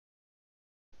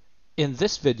In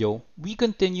this video, we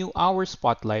continue our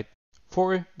spotlight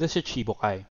for the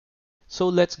Shichibukai. So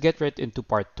let's get right into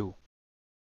part 2.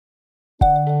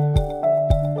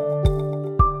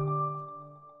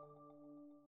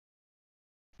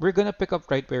 We're gonna pick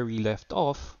up right where we left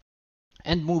off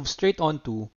and move straight on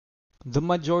to the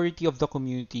majority of the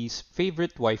community's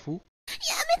favorite waifu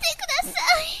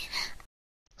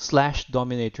slash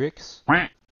dominatrix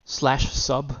slash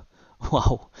sub.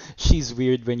 Wow, she's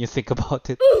weird when you think about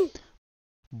it.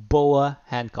 Boa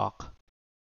Hancock.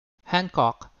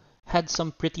 Hancock had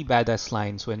some pretty badass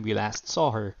lines when we last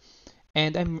saw her,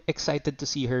 and I'm excited to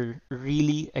see her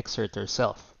really exert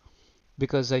herself.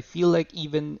 Because I feel like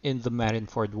even in the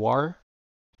Marineford War,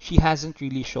 she hasn't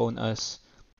really shown us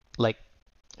like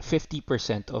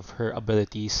 50% of her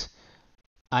abilities.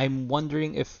 I'm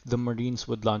wondering if the Marines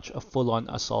would launch a full-on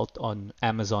assault on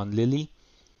Amazon Lily.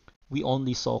 We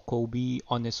only saw Kobe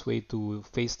on his way to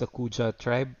face the Kuja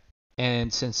tribe,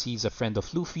 and since he's a friend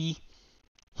of Luffy,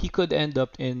 he could end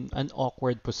up in an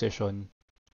awkward position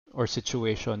or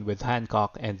situation with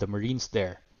Hancock and the Marines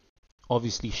there.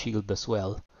 Obviously, Shield as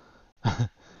well.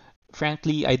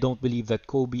 Frankly, I don't believe that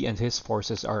Kobe and his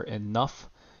forces are enough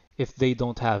if they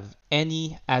don't have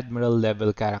any Admiral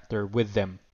level character with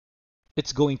them.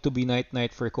 It's going to be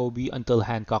night-night for Kobe until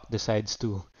Hancock decides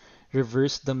to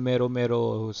reverse the Mero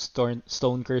Mero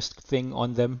stone cursed thing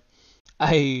on them.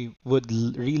 I would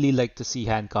really like to see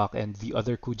Hancock and the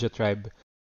other Kuja tribe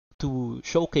to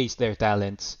showcase their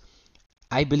talents.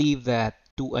 I believe that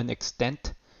to an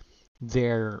extent,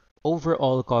 their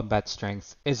overall combat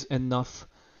strength is enough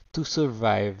to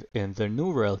survive in the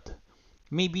New World.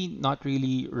 Maybe not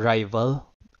really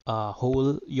rival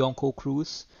whole Yonko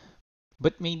crews,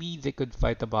 but maybe they could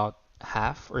fight about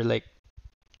half or like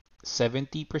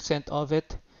 70% of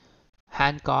it.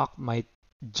 Hancock might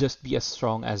just be as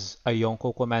strong as a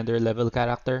Yonko commander level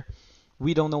character.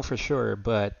 We don't know for sure,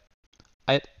 but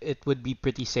it would be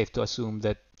pretty safe to assume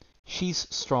that she's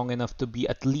strong enough to be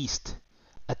at least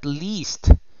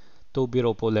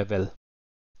Tobiropo level.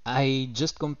 I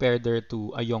just compared her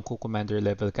to a Yonko commander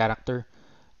level character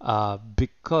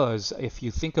because if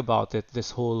you think about it, this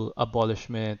whole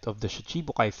abolishment of the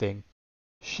Shichibukai thing,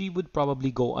 she would probably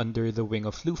go under the wing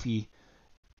of Luffy.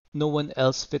 No one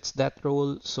else fits that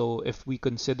role, so if we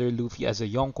consider Luffy as a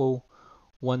Yonko,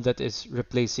 one that is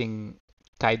replacing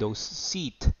Kaido's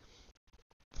seat,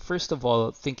 first of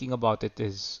all, thinking about it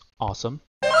is awesome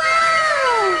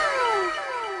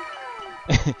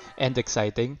and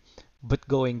exciting. But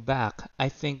going back, I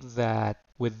think that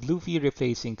with Luffy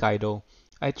replacing Kaido,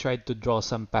 I tried to draw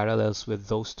some parallels with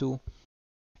those two,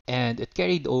 and it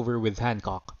carried over with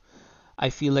Hancock. I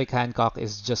feel like Hancock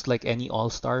is just like any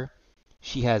All-Star.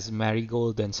 She has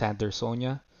Marigold and Sander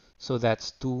Sonia, so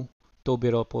that's two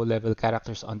Tobiropo level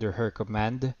characters under her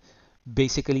command.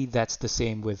 Basically, that's the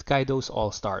same with Kaido's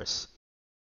All-Stars.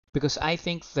 Because I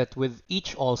think that with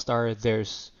each All-Star,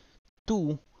 there's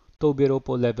two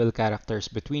Tobiropo level characters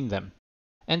between them.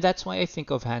 And that's why I think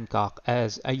of Hancock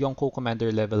as a Yonko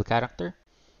Commander level character.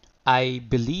 I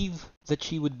believe that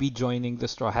she would be joining the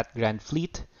Straw Hat Grand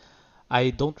Fleet. I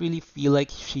don't really feel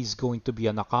like she's going to be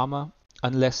a Nakama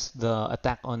unless the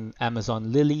attack on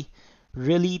Amazon Lily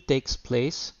really takes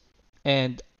place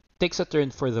and takes a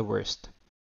turn for the worst.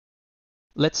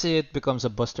 Let's say it becomes a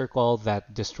buster call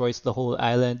that destroys the whole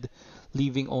island,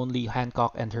 leaving only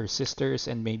Hancock and her sisters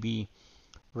and maybe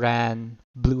Ran,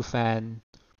 Bluefan,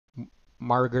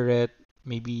 Margaret,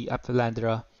 maybe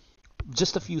Aphelandra,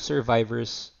 just a few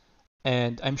survivors.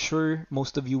 And I'm sure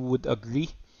most of you would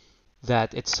agree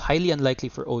that it's highly unlikely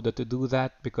for Oda to do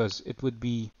that because it would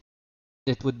be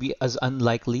as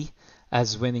unlikely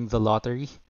as winning the lottery.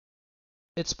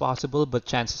 It's possible, but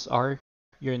chances are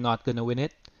you're not gonna win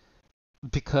it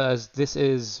because this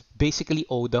is basically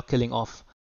Oda killing off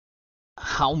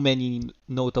how many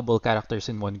notable characters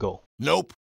in one go.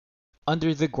 Nope.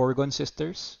 Under the Gorgon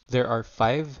sisters, there are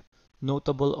 5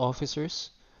 notable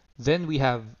officers. Then we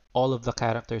have all of the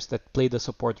characters that play the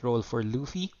support role for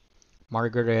Luffy.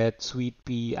 Margaret, Sweet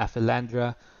Pea,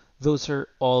 Aphelandra, those are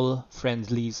all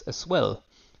friendlies as well.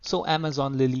 So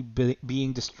Amazon Lily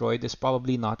being destroyed is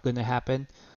probably not gonna happen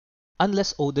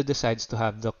unless Oda decides to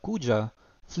have the Kuja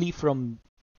flee from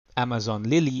Amazon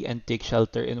Lily and take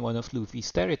shelter in one of Luffy's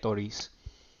territories.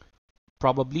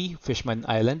 Probably Fishman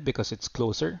Island because it's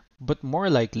closer, but more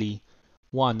likely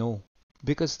Wano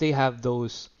because they have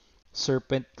those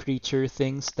serpent creature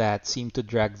things that seem to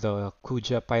drag the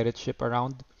Kuja pirate ship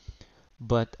around.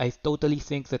 But I totally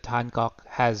think that Hancock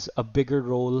has a bigger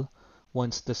role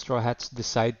once the Straw Hats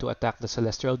decide to attack the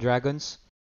Celestial Dragons,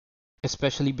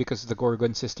 especially because the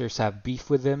Gorgon sisters have beef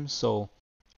with them, so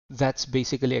that's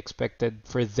basically expected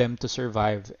for them to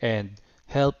survive and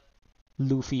help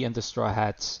Luffy and the Straw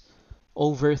Hats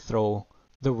overthrow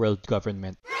the world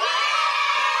government.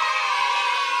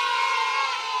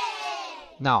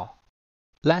 Now,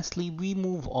 lastly, we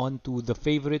move on to the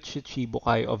favorite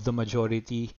Shichibukai of the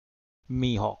majority,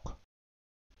 MIHAWK.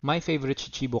 My favorite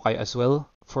Shichibukai as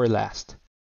well, for last.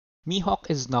 MIHAWK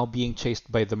is now being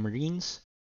chased by the Marines,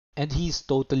 and he's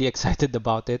totally excited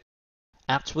about it.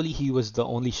 Actually, he was the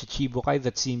only Shichibukai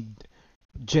that seemed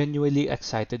genuinely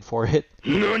excited for it,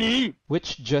 NANI?!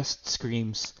 which just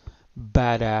screams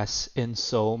badass in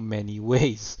so many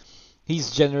ways.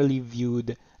 He's generally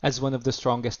viewed as one of the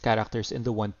strongest characters in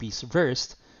the One Piece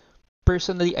verse.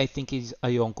 Personally, I think he's a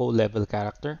Yonko level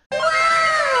character.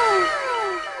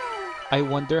 I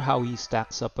wonder how he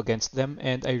stacks up against them,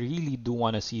 and I really do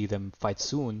want to see them fight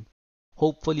soon.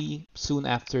 Hopefully, soon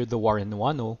after the war in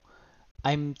Wano.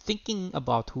 I'm thinking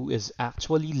about who is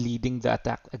actually leading the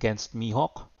attack against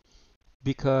MIHAWK,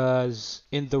 because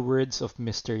in the words of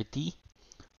Mr. T,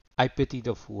 I pity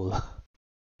the fool.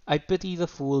 I pity the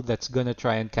fool that's gonna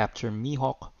try and capture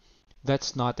MIHAWK.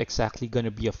 That's not exactly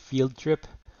gonna be a field trip.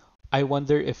 I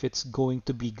wonder if it's going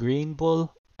to be Green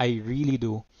Bull. I really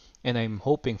do, and I'm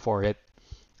hoping for it.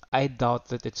 I doubt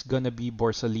that it's gonna be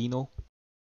Borsalino,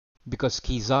 because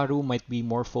Kizaru might be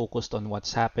more focused on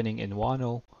what's happening in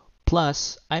Wano.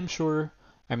 Plus, I'm sure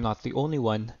I'm not the only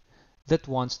one that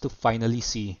wants to finally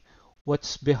see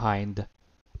what's behind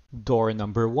door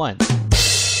number 1.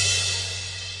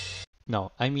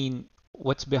 No, I mean,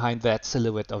 what's behind that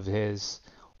silhouette of his,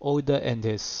 Oda and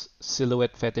his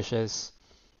silhouette fetishes.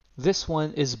 This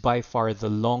one is by far the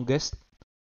longest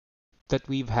that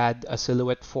we've had a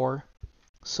silhouette for.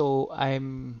 So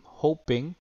I'm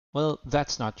hoping, well,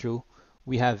 that's not true.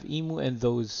 We have Emu and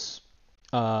those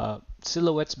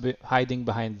silhouettes hiding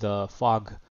behind the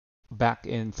fog back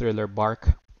in Thriller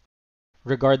Bark.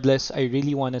 Regardless, I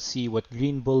really want to see what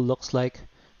Green Bull looks like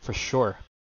for sure.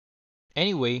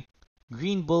 Anyway,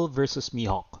 Green Bull versus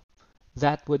MIHAWK.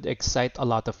 That would excite a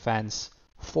lot of fans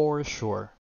for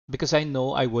sure. Because I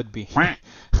know I would be.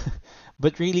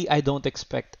 But really, I don't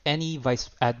expect any Vice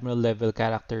Admiral level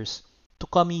characters to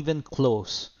come even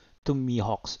close to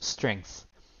MIHAWK's strength.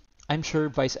 I'm sure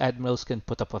Vice Admirals can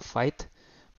put up a fight,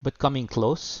 but coming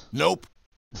close? Nope.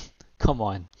 Come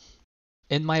on.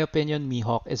 In my opinion,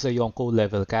 MIHAWK is a Yonko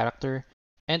level character,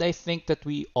 and I think that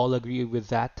we all agree with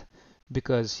that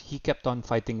because he kept on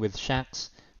fighting with Shanks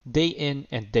day in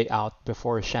and day out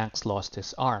before Shanks lost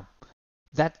his arm.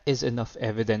 That is enough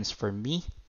evidence for me.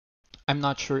 I'm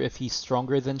not sure if he's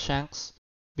stronger than Shanks,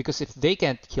 because if they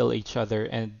can't kill each other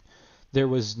and there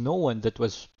was no one that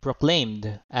was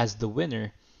proclaimed as the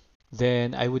winner,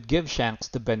 then I would give Shanks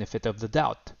the benefit of the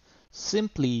doubt,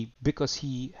 simply because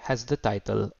he has the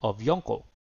title of Yonko.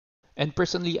 And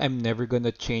personally, I'm never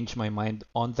gonna change my mind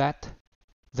on that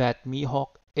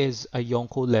MIHAWK is a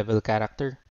Yonko level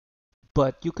character.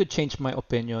 But you could change my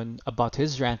opinion about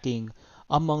his ranking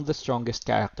among the strongest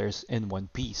characters in One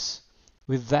Piece.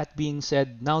 With that being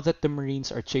said, now that the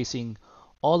Marines are chasing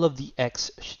all of the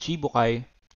ex-Shichibukai,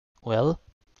 well,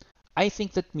 I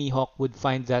think that MIHAWK would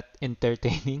find that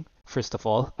entertaining, first of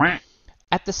all.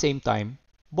 At the same time,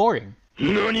 boring.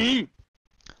 NANI?!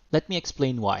 Let me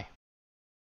explain why.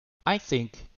 I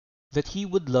think that he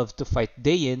would love to fight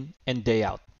day in and day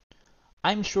out.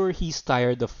 I'm sure he's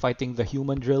tired of fighting the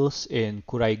human drills in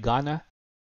Kuraigana,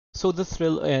 so the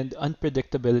thrill and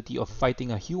unpredictability of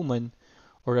fighting a human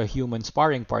or a human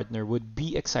sparring partner would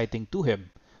be exciting to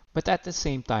him, but at the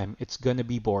same time, it's gonna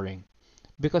be boring.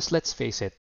 Because let's face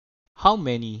it, how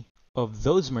many of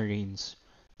those Marines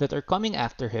that are coming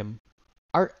after him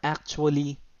are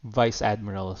actually Vice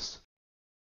Admirals?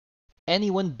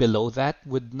 Anyone below that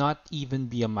would not even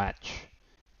be a match,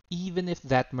 even if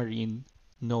that Marine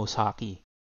knows hockey,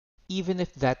 even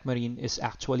if that Marine is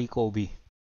actually Kobe.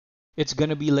 It's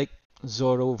gonna be like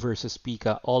Zoro versus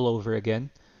Pika all over again,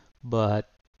 but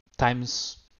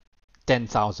times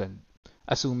 10,000,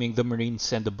 assuming the Marines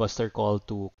send a buster call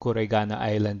to Kuraigana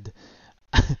Island.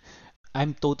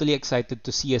 I'm totally excited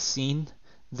to see a scene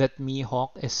that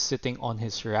MIHAWK is sitting on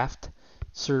his raft,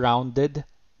 surrounded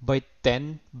by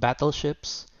 10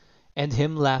 battleships, and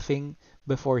him laughing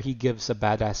before he gives a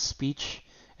badass speech,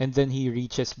 and then he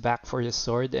reaches back for his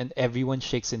sword and everyone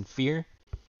shakes in fear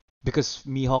because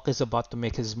MIHAWK is about to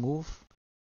make his move.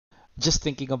 Just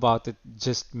thinking about it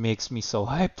just makes me so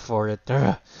hyped for it.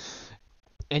 Ugh.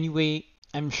 Anyway,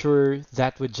 I'm sure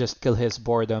that would just kill his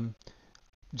boredom.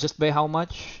 Just by how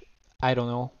much? I don't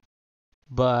know.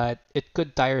 But it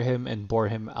could tire him and bore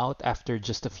him out after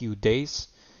just a few days.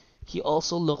 He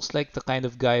also looks like the kind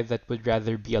of guy that would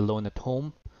rather be alone at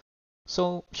home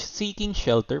So seeking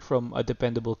shelter from a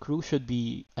dependable crew should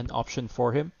be an option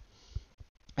for him,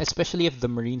 especially if the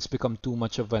Marines become too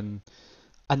much of an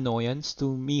annoyance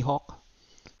to Mihawk.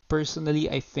 Personally,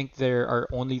 I think there are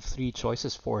only three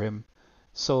choices for him.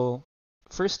 So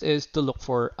first is to look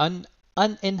for an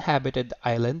uninhabited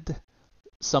island,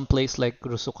 someplace like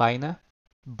Rusukaina,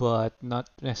 but not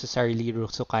necessarily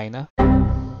Rusukaina.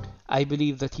 I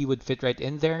believe that he would fit right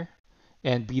in there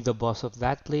and be the boss of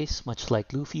that place, much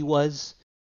like Luffy was,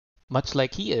 much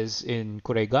like he is in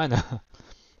Kuregana.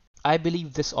 I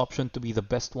believe this option to be the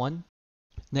best one.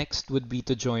 Next would be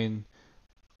to join,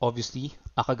 obviously,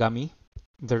 Akagami,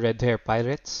 the Red Hair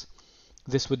Pirates.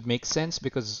 This would make sense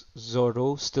because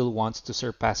Zoro still wants to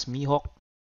surpass Mihawk,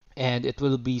 and it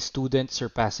will be student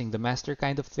surpassing the master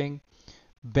kind of thing.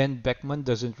 Ben Beckman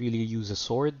doesn't really use a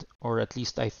sword, or at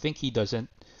least I think he doesn't,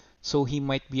 so he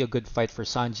might be a good fight for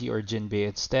Sanji or Jinbei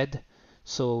instead.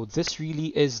 So this really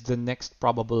is the next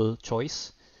probable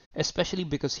choice, especially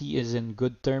because he is in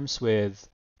good terms with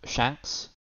Shanks.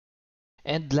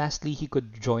 And lastly, he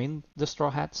could join the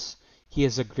Straw Hats. He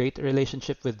has a great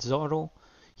relationship with Zoro.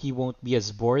 He won't be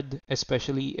as bored,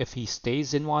 especially if he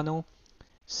stays in Wano.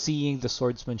 Seeing the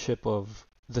swordsmanship of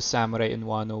the samurai in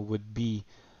Wano would be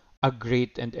a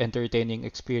great and entertaining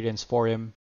experience for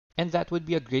him, and that would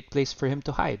be a great place for him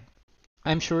to hide.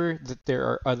 I'm sure that there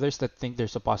are others that think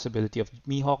there's a possibility of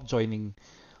Mihawk joining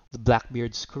the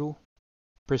Blackbeard's crew.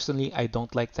 Personally, I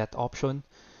don't like that option,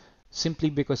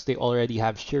 simply because they already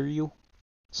have Shiryu,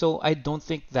 so I don't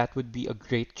think that would be a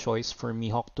great choice for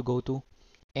Mihawk to go to.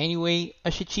 Anyway, a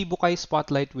Shichibukai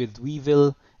spotlight with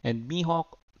Weevil and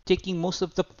Mihawk taking most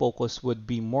of the focus would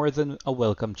be more than a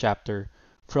welcome chapter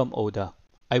from Oda.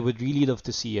 I would really love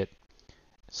to see it.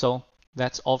 So,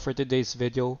 that's all for today's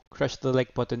video. Crush the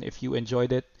like button if you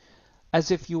enjoyed it, as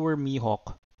if you were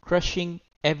Mihawk, crushing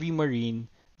every marine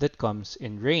that comes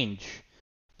in range.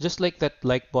 Just like that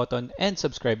like button and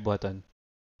subscribe button.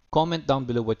 Comment down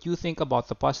below what you think about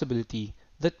the possibility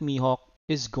that Mihawk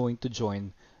is going to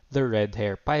join the Red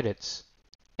Hair Pirates.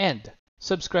 And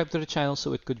subscribe to the channel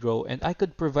so it could grow and I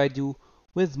could provide you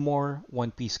with more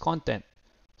One Piece content.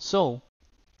 So,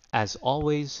 as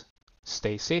always,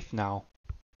 stay safe now.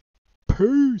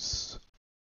 Peace!